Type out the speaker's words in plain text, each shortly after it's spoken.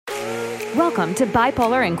Welcome to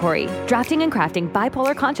Bipolar Inquiry, drafting and crafting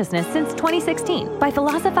bipolar consciousness since 2016 by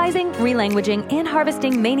philosophizing, relanguaging, and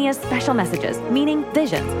harvesting mania's special messages, meaning,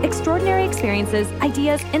 visions, extraordinary experiences,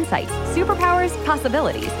 ideas, insights, superpowers,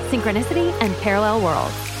 possibilities, synchronicity, and parallel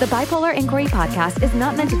worlds. The Bipolar Inquiry podcast is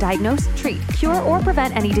not meant to diagnose, treat, cure, or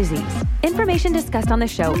prevent any disease. Information discussed on the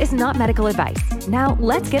show is not medical advice. Now,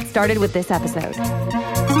 let's get started with this episode.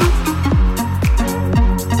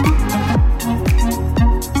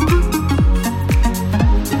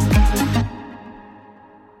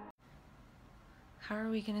 How are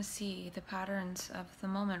we going to see the patterns of the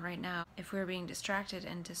moment right now if we're being distracted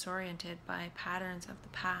and disoriented by patterns of the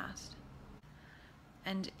past?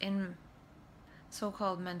 And in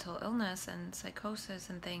so-called mental illness and psychosis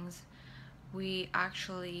and things, we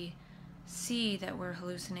actually see that we're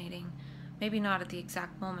hallucinating. Maybe not at the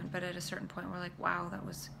exact moment, but at a certain point we're like, wow, that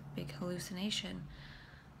was a big hallucination,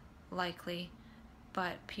 likely.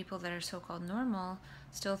 But people that are so-called normal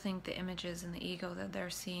still think the images and the ego that they're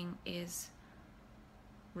seeing is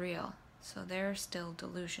real, so they're still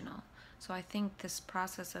delusional. So I think this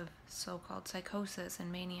process of so-called psychosis and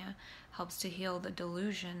mania helps to heal the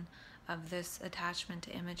delusion of this attachment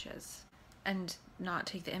to images and not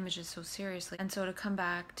take the images so seriously, and so to come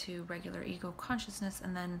back to regular ego consciousness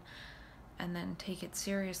and then take it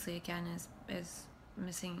seriously again is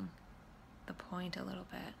missing the point a little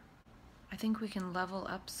bit. I think we can level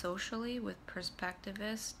up socially with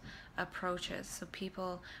perspectivist approaches. So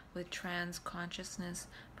people with trans consciousness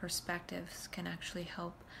perspectives can actually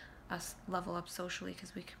help us level up socially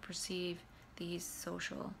because we can perceive these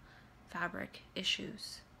social fabric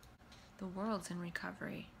issues. The world's in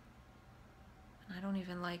recovery. And I don't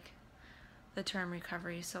even like the term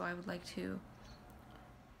recovery, so I would like to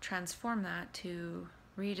transform that to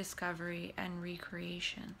rediscovery and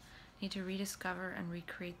recreation. Need to rediscover and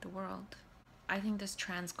recreate the world. I think this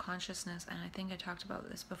trans consciousness, and I think I talked about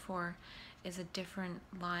this before, is a different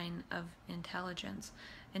line of intelligence.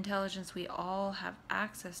 Intelligence we all have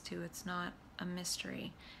access to. It's not a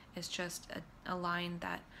mystery. It's just a line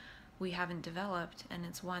that we haven't developed, and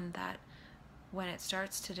it's one that when it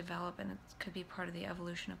starts to develop, and it could be part of the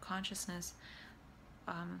evolution of consciousness,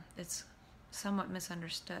 it's somewhat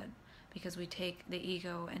misunderstood. Because we take the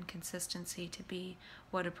ego and consistency to be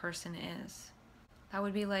what a person is. That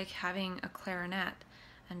would be like having a clarinet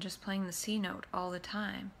and just playing the cenote all the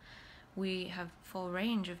time. We have full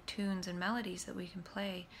range of tunes and melodies that we can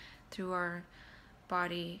play through our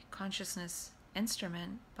body consciousness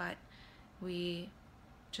instrument, but we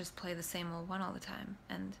just play the same old one all the time,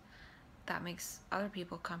 and that makes other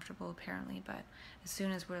people comfortable apparently. But as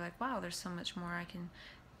soon as we're like, wow, there's so much more I can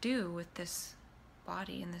do with this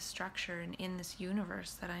body and this structure and in this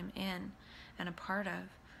universe that I'm in and a part of,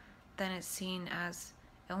 then it's seen as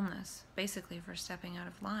illness, basically, for stepping out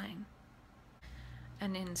of line.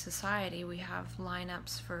 And in society we have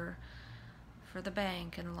lineups for the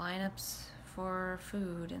bank and lineups for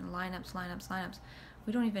food and lineups.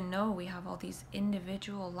 We don't even know we have all these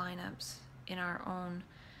individual lineups in our own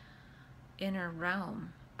inner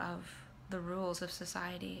realm of the rules of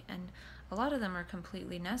society, and a lot of them are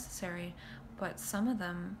completely necessary, but some of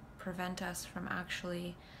them prevent us from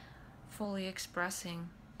actually fully expressing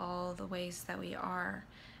all the ways that we are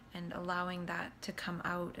and allowing that to come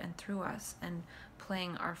out and through us and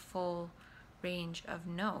playing our full range of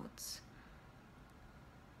notes.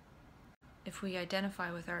 If we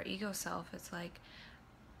identify with our ego self, it's like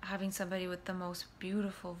having somebody with the most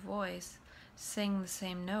beautiful voice sing the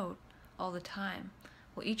same note all the time.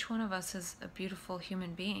 Well, each one of us is a beautiful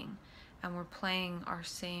human being, and we're playing our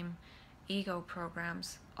same ego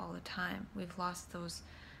programs all the time. We've lost those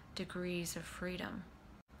degrees of freedom.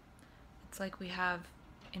 It's like we have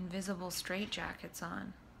invisible straitjackets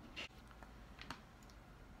on.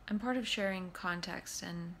 And part of sharing context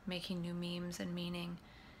and making new memes and meaning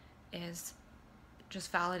is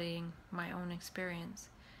just validating my own experience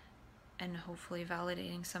and hopefully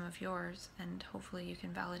validating some of yours, and hopefully you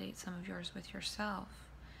can validate some of yours with yourself.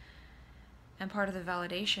 And part of the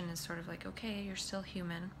validation is sort of like, okay, you're still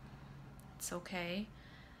human. It's okay.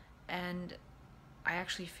 And I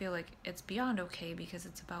actually feel like it's beyond okay, because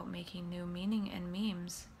it's about making new meaning and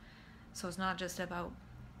memes. So it's not just about,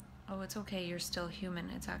 oh, it's okay, you're still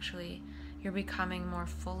human. It's actually, you're becoming more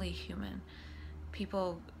fully human.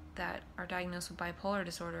 People that are diagnosed with bipolar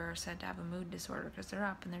disorder are said to have a mood disorder because they're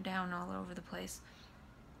up and they're down all over the place.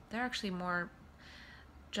 They're actually more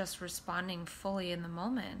just responding fully in the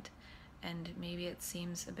moment. And maybe it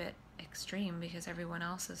seems a bit extreme because everyone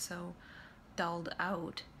else is so dulled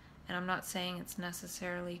out. And I'm not saying it's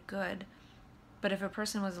necessarily good, But if a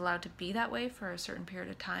person was allowed to be that way for a certain period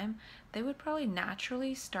of time, they would probably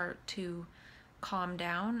naturally start to calm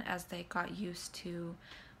down as they got used to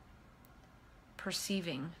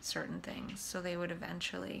perceiving certain things. So they would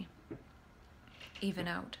eventually even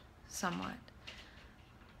out somewhat.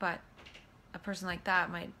 But a person like that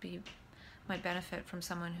might benefit from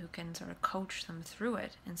someone who can sort of coach them through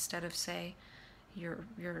it, instead of say you're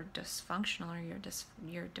dysfunctional or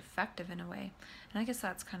you're defective in a way. And I guess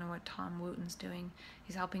that's kind of what Tom Wooten's doing.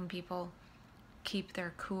 He's helping people keep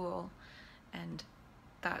their cool, and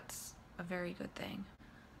that's a very good thing.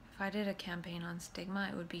 If I did a campaign on stigma,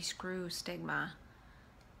 it would be screw stigma,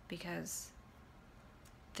 because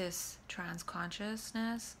this trans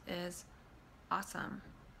consciousness is awesome.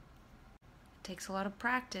 It takes a lot of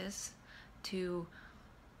practice to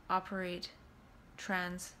operate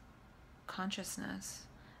trans consciousness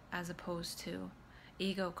as opposed to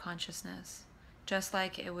ego consciousness, just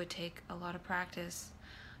like it would take a lot of practice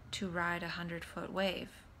to ride 100-foot wave.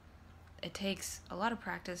 It takes a lot of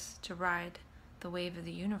practice to ride the wave of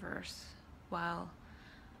the universe while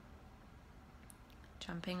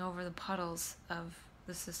jumping over the puddles of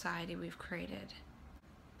the society we've created.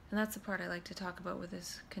 And that's the part I like to talk about with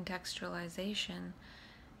this contextualization,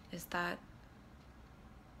 is that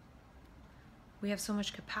we have so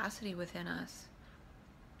much capacity within us.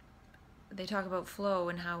 They talk about flow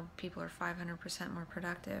and how people are 500% more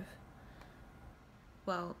productive.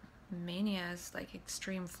 Well, mania is like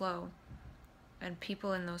extreme flow. And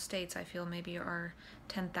people in those states, I feel, maybe are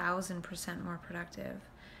 10,000% more productive.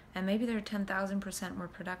 And maybe they're 10,000% more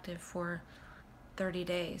productive for 30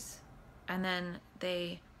 days. And then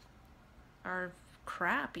they are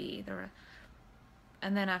crappy.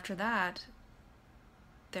 And then after that,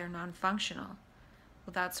 they're non-functional.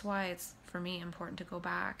 Well, that's why it's, for me, important to go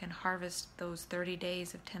back and harvest those 30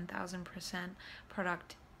 days of 10,000%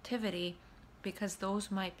 productivity, because those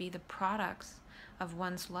might be the products of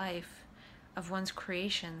one's life, of one's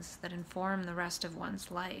creations that inform the rest of one's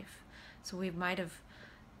life. So we might have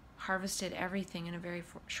harvested everything in a very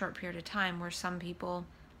short period of time, where some people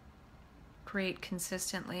create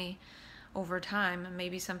consistently over time, and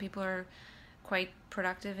maybe some people are quite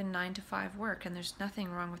productive in 9-to-5 work, and there's nothing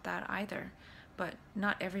wrong with that either. But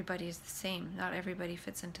not everybody is the same. Not everybody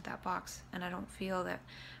fits into that box. And I don't feel that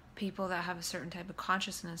people that have a certain type of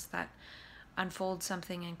consciousness that unfold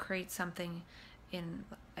something and create something in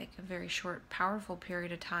like a very short, powerful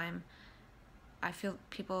period of time, I feel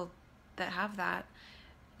people that have that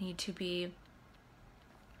need to be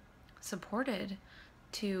supported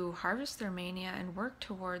to harvest their mania and work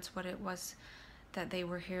towards what it was that they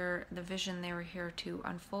were here, the vision they were here to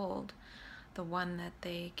unfold, the one that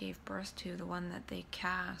they gave birth to, the one that they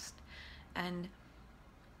cast, and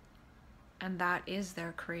that is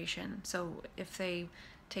their creation. So if they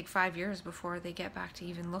take 5 years before they get back to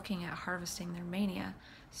even looking at harvesting their mania,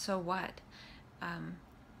 so what?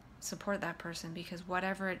 Support that person, because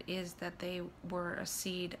whatever it is that they were a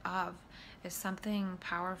seed of is something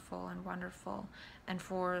powerful and wonderful, and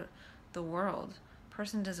for the world. A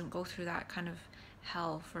person doesn't go through that kind of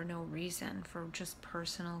hell for no reason, for just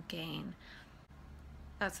personal gain.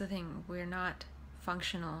 That's the thing. We're not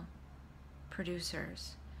functional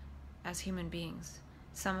producers as human beings.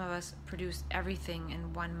 Some of us produce everything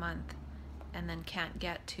in 1 month and then can't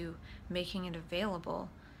get to making it available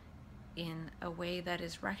in a way that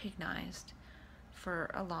is recognized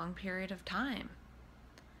for a long period of time.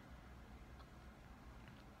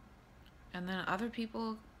 And then other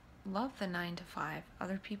people love the 9-to-5.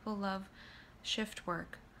 Other people love shift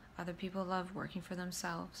work. Other people love working for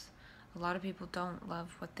themselves. A lot of people don't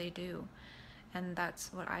love what they do. And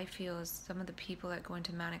that's what I feel is some of the people that go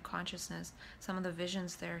into manic consciousness, some of the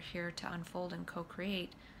visions they're here to unfold and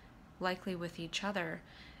co-create, likely with each other,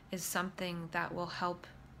 is something that will help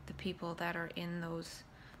the people that are in those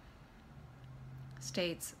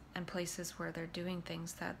states and places where they're doing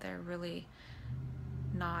things that they're really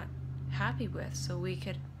not happy with. So we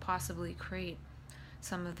could possibly create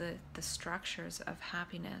some of the structures of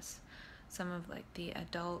happiness, some of like the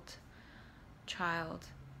adult child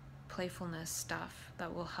playfulness stuff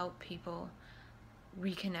that will help people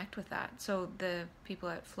reconnect with that. So the people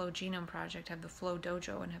at Flow Genome Project have the Flow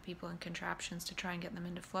Dojo and have people in contraptions to try and get them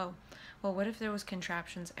into flow. Well, what if there was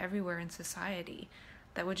contraptions everywhere in society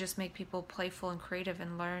that would just make people playful and creative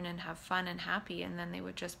and learn and have fun and happy, and then they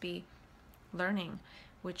would just be learning,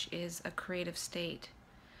 which is a creative state,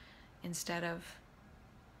 instead of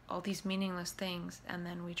all these meaningless things, and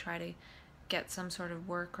then we try to get some sort of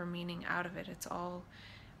work or meaning out of it. It's all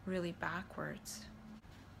really backwards.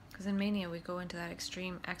 Because in mania, we go into that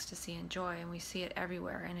extreme ecstasy and joy, and we see it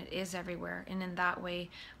everywhere, and it is everywhere. And in that way,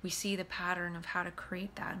 we see the pattern of how to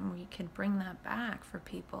create that, and we can bring that back for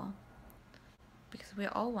people. Because we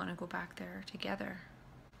all want to go back there together.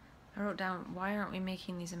 I wrote down, why aren't we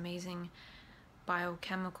making these amazing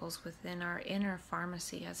biochemicals within our inner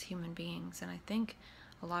pharmacy as human beings? And I think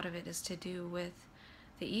a lot of it is to do with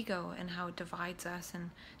the ego and how it divides us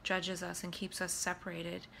and judges us and keeps us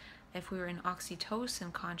separated. If we were in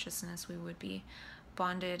oxytocin consciousness, we would be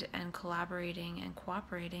bonded and collaborating and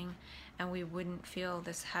cooperating, and we wouldn't feel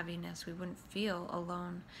this heaviness. We wouldn't feel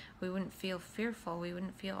alone. We wouldn't feel fearful. We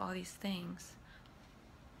wouldn't feel all these things.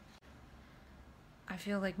 I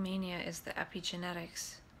feel like mania is the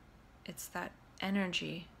epigenetics. It's that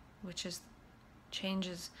energy which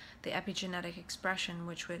changes the epigenetic expression,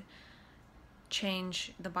 which would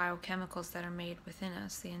change the biochemicals that are made within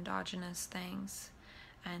us, the endogenous things.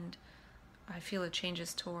 And I feel it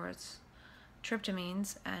changes towards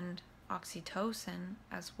tryptamines and oxytocin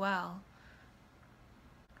as well.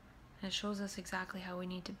 And it shows us exactly how we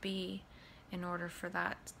need to be in order for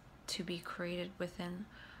that to be created within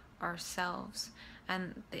ourselves.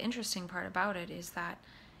 And the interesting part about it is that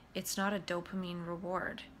it's not a dopamine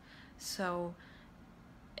reward. So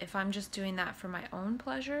if I'm just doing that for my own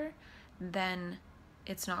pleasure, then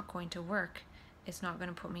it's not going to work. It's not going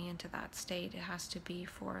to put me into that state. It has to be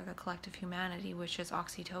for the collective humanity, which is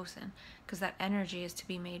oxytocin, because that energy is to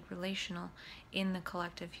be made relational in the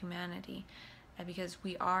collective humanity, because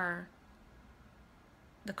we are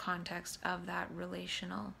the context of that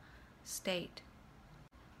relational state.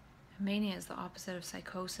 Mania is the opposite of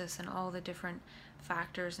psychosis, and all the different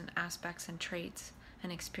factors and aspects and traits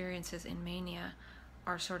and experiences in mania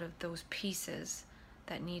are sort of those pieces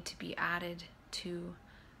that need to be added to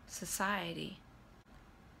society.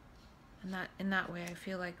 And that in that way, I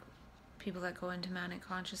feel like people that go into manic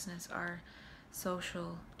consciousness are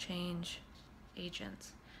social change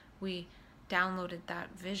agents. We downloaded that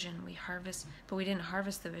vision, but we didn't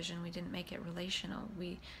harvest the vision, we didn't make it relational.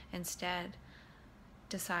 We instead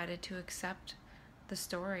decided to accept the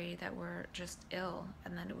story that we're just ill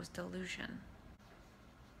and that it was delusion.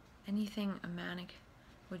 Anything a manic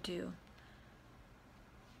would do.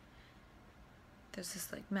 There's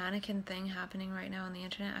this like mannequin thing happening right now on the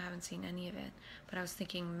internet. I haven't seen any of it, but I was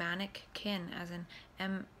thinking manic-kin, as in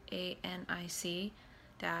MANIC-KIN,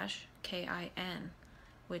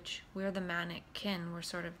 which we're the manic kin. We're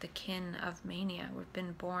sort of the kin of mania. We've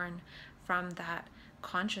been born from that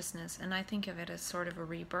consciousness, and I think of it as sort of a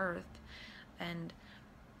rebirth, and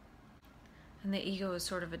the ego is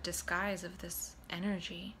sort of a disguise of this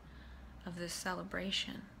energy, of this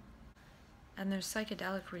celebration. And there's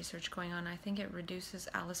psychedelic research going on. I think it reduces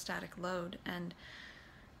allostatic load and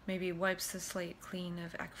maybe wipes the slate clean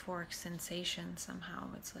of euphoric sensation somehow.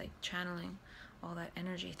 It's like channeling all that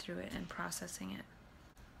energy through it and processing it.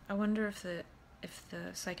 I wonder if the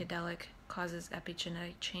psychedelic causes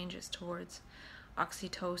epigenetic changes towards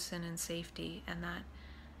oxytocin and safety, and that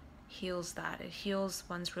heals that. It heals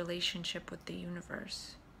one's relationship with the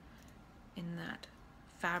universe in that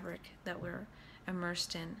fabric that we're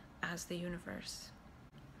immersed in as the universe.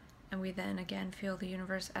 And we then again feel the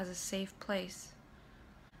universe as a safe place.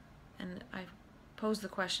 And I posed the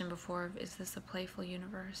question before of, is this a playful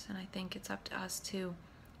universe? And I think it's up to us to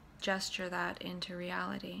gesture that into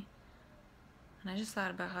reality. And I just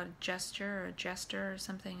thought about how to gesture, or a jester or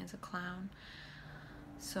something as a clown.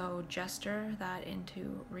 So gesture that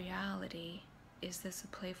into reality. Is this a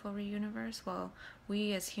playful universe? Well,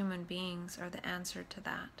 we as human beings are the answer to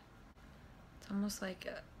that. It's almost like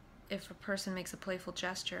if a person makes a playful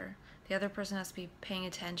gesture, the other person has to be paying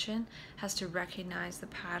attention, has to recognize the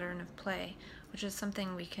pattern of play, which is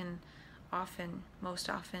something we can most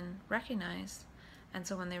often recognize. And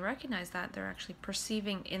so when they recognize that, they're actually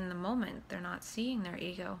perceiving in the moment. They're not seeing their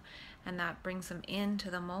ego, and that brings them into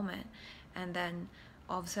the moment. And then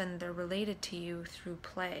all of a sudden they're related to you through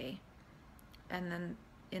play. And then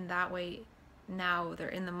in that way, now they're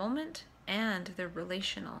in the moment and they're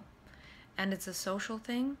relational. And it's a social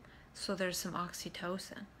thing, so there's some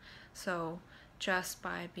oxytocin. So just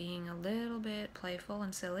by being a little bit playful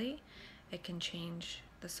and silly, it can change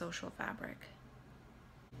the social fabric.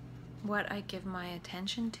 What I give my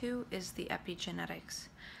attention to is the epigenetics.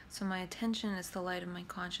 So my attention is the light of my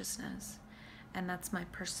consciousness, and that's my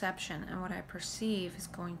perception, and what I perceive is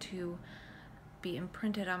going to be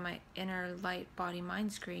imprinted on my inner light body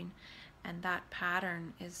mind screen, and that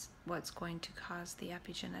pattern is what's going to cause the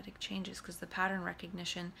epigenetic changes, because the pattern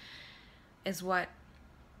recognition is what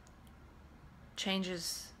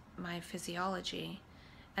changes my physiology,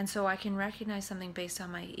 And so I can recognize something based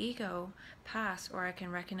on my ego past, or I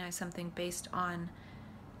can recognize something based on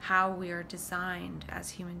how we are designed as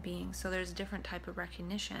human beings. So there's a different type of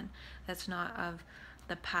recognition that's not of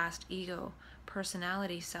the past ego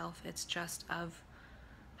personality self. It's just of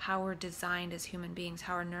how we're designed as human beings,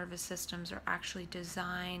 how our nervous systems are actually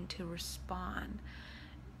designed to respond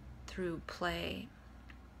through play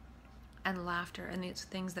and laughter, and these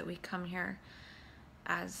things that we come here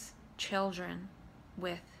as children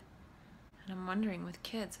with. And I'm wondering, with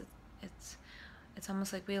kids, it's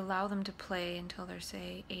almost like we allow them to play until they're,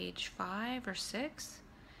 say, age 5 or 6,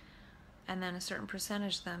 and then a certain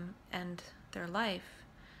percentage of them end their life.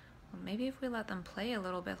 Well, maybe if we let them play a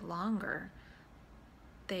little bit longer,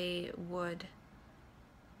 they would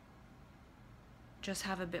just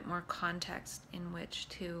have a bit more context in which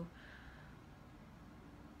to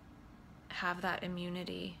have that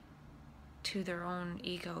immunity to their own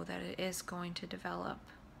ego that it is going to develop.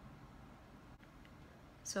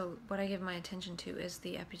 So what I give my attention to is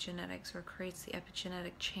the epigenetics, or creates the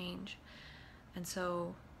epigenetic change. And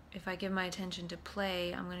so if I give my attention to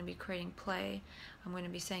play, I'm going to be creating play. I'm going to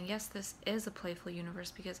be saying, yes, this is a playful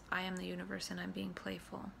universe because I am the universe and I'm being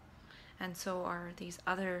playful. And so are these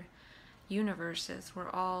other universes. We're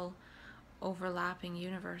all overlapping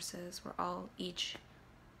universes. We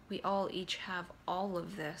all each have all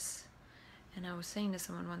of this. And I was saying to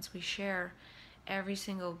someone once, we share every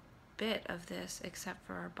single bit of this except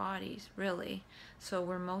for our bodies, really. So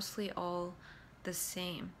we're mostly all the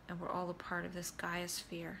same, and we're all a part of this Gaia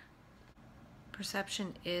sphere.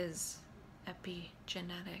 Perception is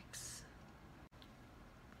epigenetics.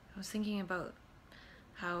 I was thinking about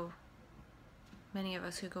how many of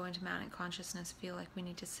us who go into manic consciousness feel like we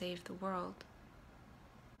need to save the world.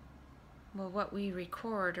 Well, what we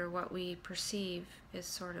record or what we perceive is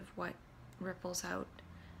sort of what ripples out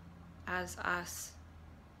as us,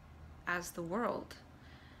 as the world.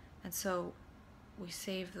 And so we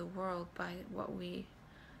save the world by what we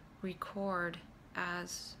record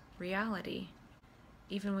as reality.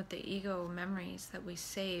 Even with the ego memories that we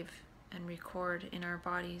save and record in our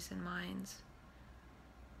bodies and minds,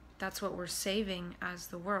 that's what we're saving as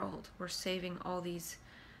the world. We're saving all these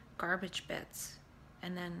garbage bits,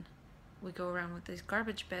 and then we go around with these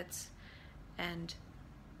garbage bits and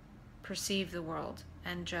perceive the world,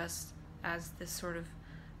 and just as this sort of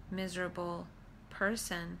miserable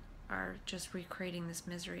person are just recreating this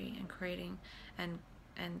misery and creating and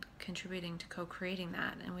contributing to co-creating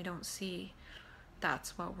that, and we don't see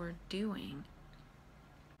that's what we're doing.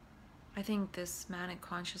 I think this manic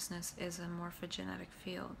consciousness is a morphogenetic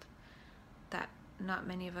field that not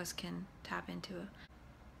many of us can tap into.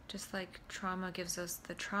 Just like trauma gives us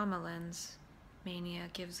the trauma lens, mania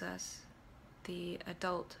gives us the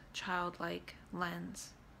adult childlike lens.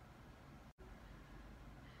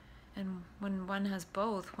 And when one has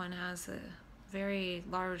both, one has a very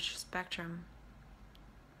large spectrum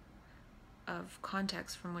of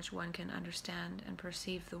context from which one can understand and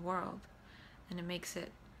perceive the world. And it makes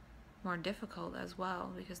it more difficult as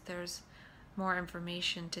well, because there's more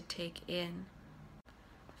information to take in.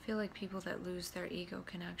 I feel like people that lose their ego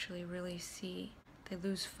can actually really see. They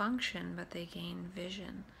lose function, but they gain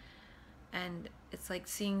vision. And it's like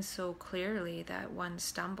seeing so clearly that one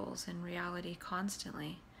stumbles in reality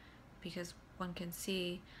constantly, because one can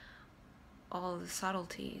see all the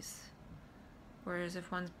subtleties. Whereas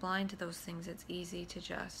if one's blind to those things, it's easy to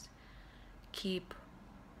just keep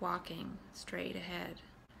walking straight ahead.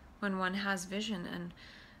 When one has vision and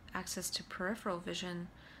access to peripheral vision,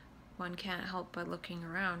 one can't help but looking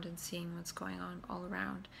around and seeing what's going on all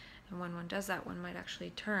around. And when one does that, one might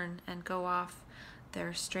actually turn and go off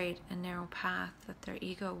their straight and narrow path that their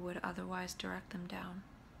ego would otherwise direct them down.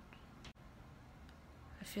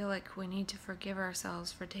 I feel like we need to forgive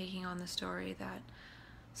ourselves for taking on the story that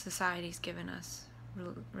society's given us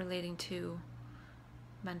relating to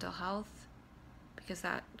mental health, because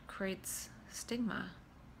that creates stigma.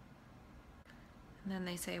 And then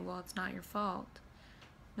they say, well, it's not your fault.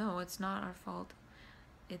 No, it's not our fault.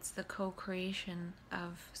 It's the co-creation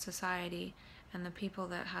of society, and the people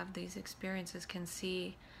that have these experiences can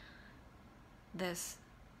see this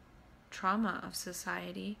trauma of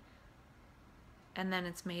society, and then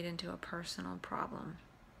it's made into a personal problem.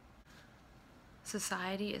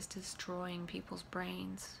 Society is destroying people's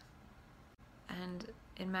brains. And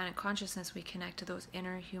in manic consciousness, we connect to those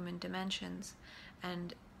inner human dimensions,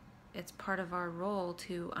 and it's part of our role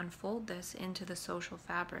to unfold this into the social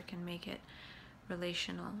fabric and make it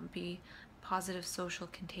relational, be positive social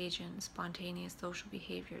contagion, spontaneous social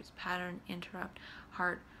behaviors, pattern, interrupt,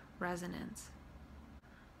 heart resonance.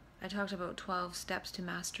 I talked about 12 steps to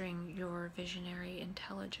mastering your visionary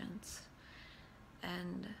intelligence,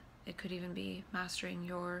 and it could even be mastering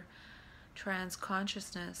your trans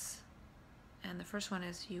consciousness. And the first one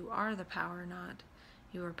is you are the power, not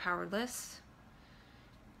you are powerless.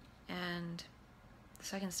 And the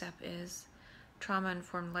second step is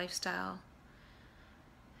trauma-informed lifestyle,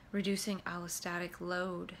 reducing allostatic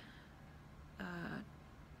load,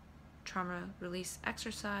 trauma release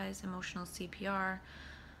exercise, emotional CPR,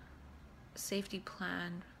 safety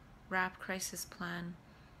plan, RAP crisis plan,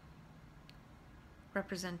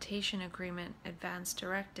 representation agreement, advance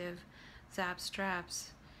directive, ZAP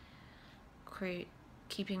straps,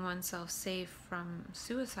 keeping oneself safe from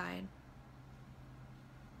suicide.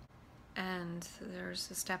 And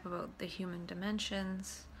there's a step about the human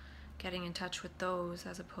dimensions, getting in touch with those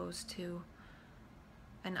as opposed to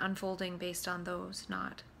an unfolding based on those,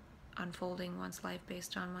 not unfolding one's life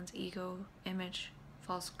based on one's ego, image,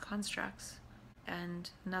 false constructs. And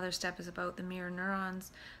another step is about the mirror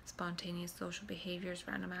neurons, spontaneous social behaviors,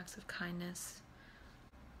 random acts of kindness.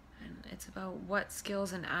 And it's about what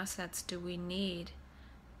skills and assets do we need?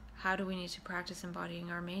 How do we need to practice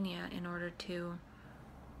embodying our mania in order to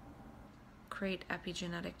create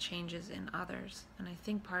epigenetic changes in others? And I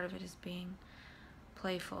think part of it is being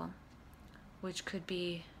playful, which could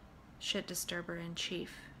be shit disturber in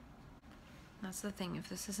chief. That's the thing, if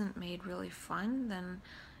this isn't made really fun, then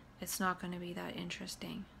it's not going to be that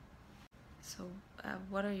interesting. So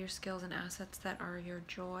what are your skills and assets that are your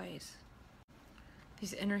joys?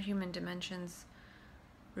 These inner human dimensions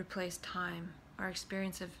replace time. Our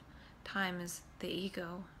experience of time is the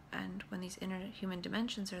ego, and when these inner human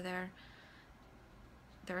dimensions are there,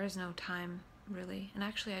 there is no time really. And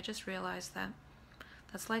actually I just realized that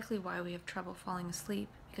that's likely why we have trouble falling asleep,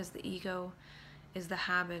 because the ego is the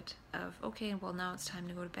habit of, okay, well now it's time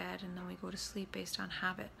to go to bed, and then we go to sleep based on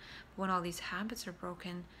habit. But when all these habits are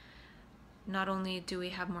broken, not only do we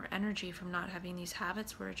have more energy from not having these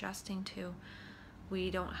habits we're adjusting to,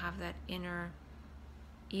 we don't have that inner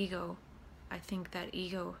ego. I think that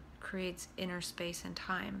ego creates inner space and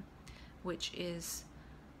time, which is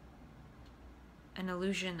an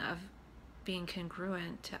illusion of being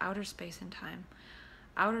congruent to outer space and time.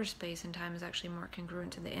 Outer space and time is actually more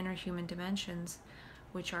congruent to the inner human dimensions,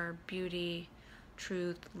 which are beauty,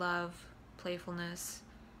 truth, love, playfulness.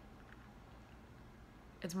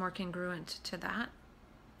 It's more congruent to that.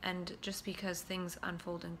 And just because things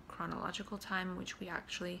unfold in chronological time, which we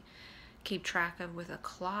actually keep track of with a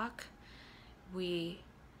clock, we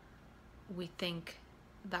think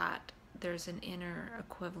that there's an inner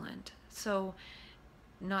equivalent. So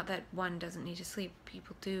not that one doesn't need to sleep.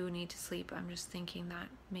 People do need to sleep. I'm just thinking that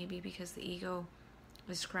maybe because the ego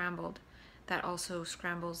is scrambled, that also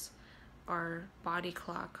scrambles our body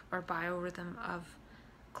clock, our biorhythm of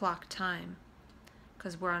clock time,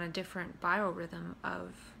 because we're on a different biorhythm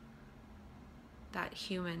of that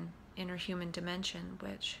inner human dimension,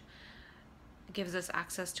 which gives us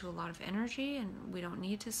access to a lot of energy, and we don't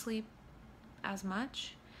need to sleep as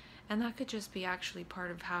much. And that could just be actually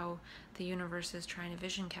part of how the universe is trying to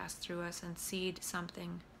vision cast through us and seed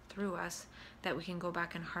something through us that we can go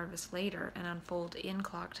back and harvest later and unfold in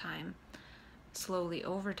clock time, slowly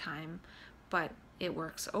over time. But it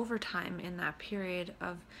works over time in that period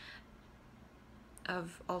of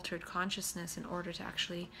altered consciousness in order to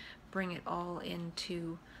actually bring it all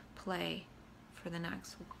into play for the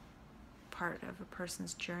next part of a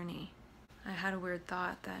person's journey. I had a weird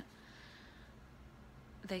thought that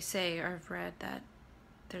they say, or I've read, that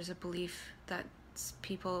there's a belief that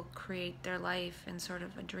people create their life in sort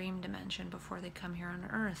of a dream dimension before they come here on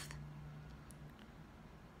Earth.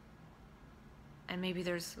 And maybe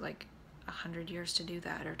there's like 100 years to do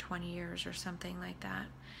that, or 20 years or something like that.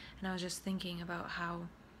 And I was just thinking about how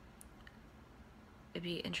it'd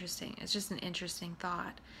be interesting. It's just an interesting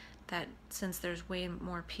thought that since there's way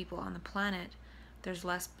more people on the planet, there's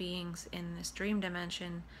less beings in this dream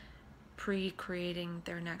dimension pre-creating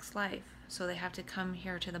their next life. So they have to come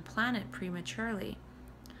here to the planet prematurely.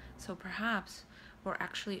 So perhaps we're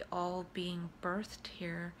actually all being birthed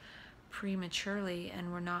here prematurely,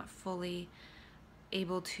 and we're not fully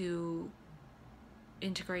able to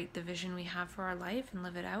integrate the vision we have for our life and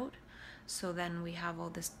live it out. So then we have all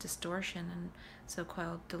this distortion and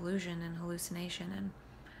so-called delusion and hallucination, and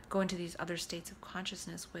go into these other states of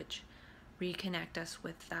consciousness which reconnect us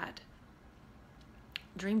with that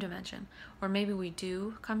dream dimension. Or maybe we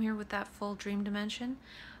do come here with that full dream dimension,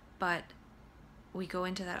 but we go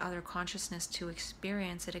into that other consciousness to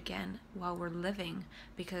experience it again while we're living,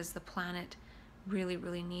 because the planet really,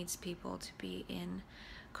 really needs people to be in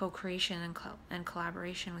co-creation and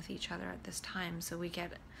collaboration with each other at this time. So we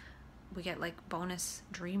get we get like bonus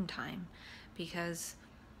dream time, because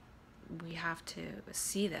we have to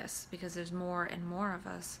see this, because there's more and more of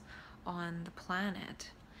us on the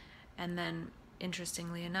planet. And then,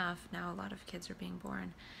 interestingly enough, now a lot of kids are being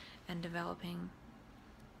born and developing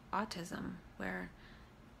autism, where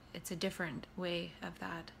it's a different way of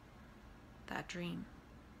that dream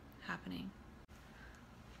happening.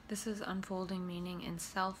 This is unfolding meaning in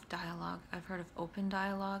self-dialogue. I've heard of open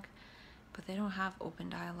dialogue, but they don't have open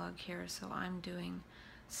dialogue here, so I'm doing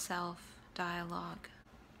self-dialogue.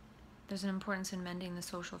 There's an importance in mending the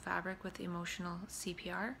social fabric with emotional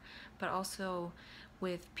CPR, but also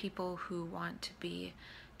with people who want to be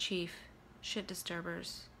chief shit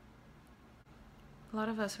disturbers. A lot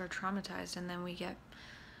of us are traumatized, and then we get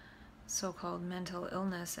so-called mental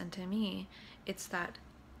illness, and to me, it's that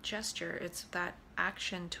gesture, it's that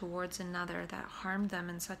action towards another that harmed them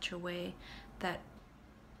in such a way that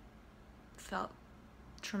felt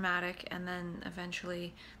traumatic, and then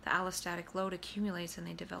eventually the allostatic load accumulates and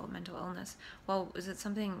they develop mental illness. Well, is it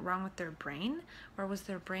something wrong with their brain, or was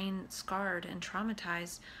their brain scarred and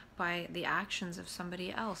traumatized by the actions of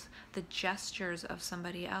somebody else, the gestures of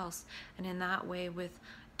somebody else? And in that way, with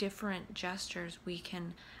different gestures, we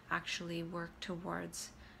can actually work towards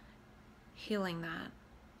healing that.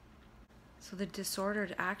 So the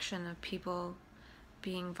disordered action of people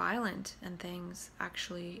being violent and things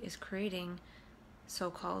actually is creating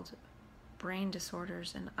so-called brain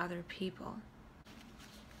disorders in other people.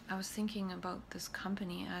 I was thinking about this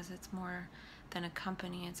company as it's more than a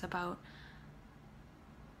company. It's about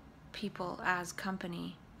people as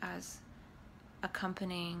company, as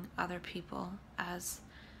accompanying other people, as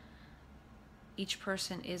each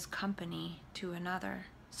person is company to another.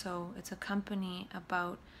 So it's a company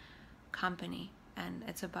about company, and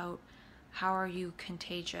it's about how are you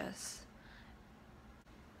contagious.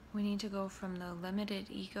 We need to go from the limited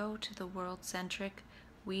ego to the world-centric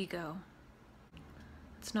we-go.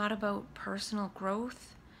 It's not about personal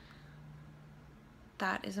growth.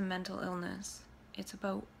 That is a mental illness. It's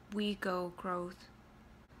about we-go growth.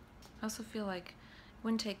 I also feel like it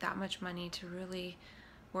wouldn't take that much money to really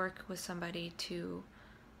work with somebody to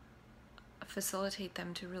facilitate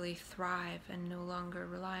them to really thrive and no longer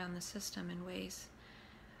rely on the system in ways.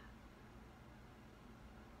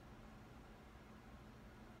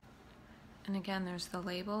 And again, there's the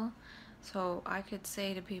label. So I could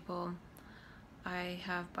say to people, I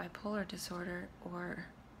have bipolar disorder, or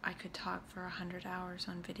I could talk for 100 hours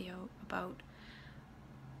on video about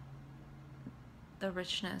the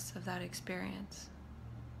richness of that experience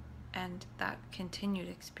and that continued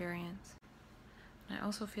experience. And I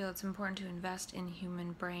also feel it's important to invest in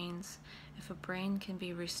human brains. If a brain can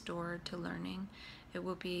be restored to learning, it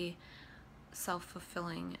will be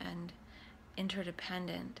self-fulfilling and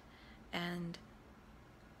interdependent and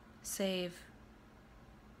save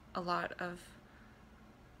a lot of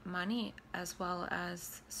money as well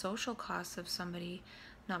as social costs of somebody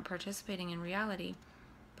not participating in reality.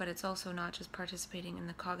 But it's also not just participating in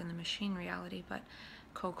the cog in the machine reality, but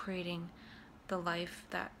co-creating the life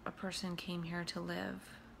that a person came here to live.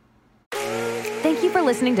 Thank you for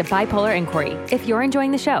listening to Bipolar Inquiry. If you're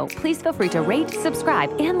enjoying the show, please feel free to rate,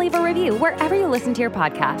 subscribe, and leave a review wherever you listen to your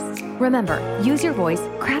podcasts. Remember, use your voice,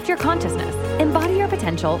 craft your consciousness, embody your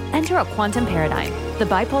potential, enter a quantum paradigm. The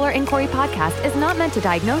Bipolar Inquiry podcast is not meant to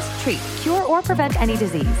diagnose, treat, cure, or prevent any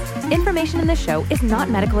disease. Information in this show is not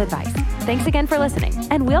medical advice. Thanks again for listening,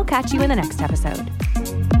 and we'll catch you in the next episode.